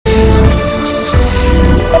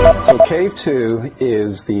So Cave 2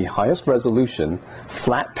 is the highest resolution,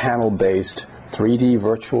 flat panel-based 3D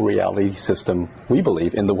virtual reality system, we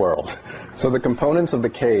believe, in the world. So the components of the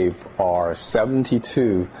Cave are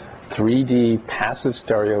 72 3D passive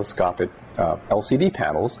stereoscopic LCD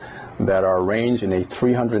panels that are arranged in a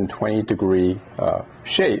 320-degree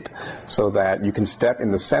shape so that you can step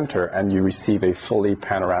in the center and you receive a fully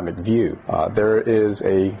panoramic view. There is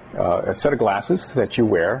a set of glasses that you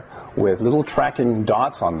wear with little tracking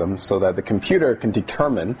dots on them so that the computer can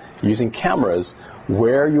determine, using cameras,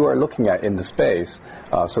 where you are looking at in the space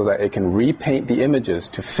so that it can repaint the images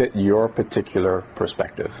to fit your particular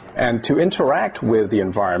perspective. And to interact with the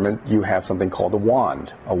environment, you have something called a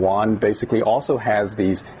wand. A wand basically also has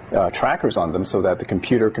these trackers on them so that the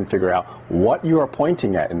computer can figure out what you are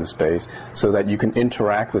pointing at in the space so that you can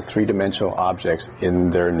interact with three-dimensional objects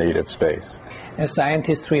in their native space. As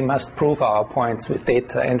scientists, we must prove our points with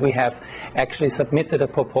data, and we have actually submitted a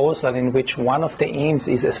proposal in which one of the aims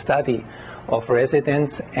is a study of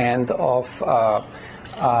residents and of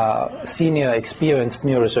senior experienced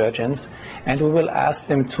neurosurgeons, and we will ask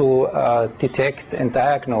them to detect and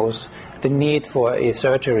diagnose the need for a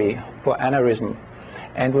surgery for aneurysm.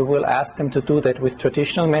 And we will ask them to do that with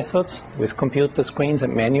traditional methods, with computer screens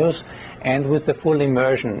and menus, and with the full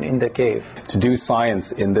immersion in the cave. To do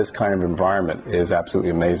science in this kind of environment is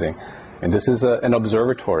absolutely amazing. And this is an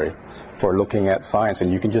observatory for looking at science,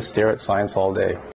 and you can just stare at science all day.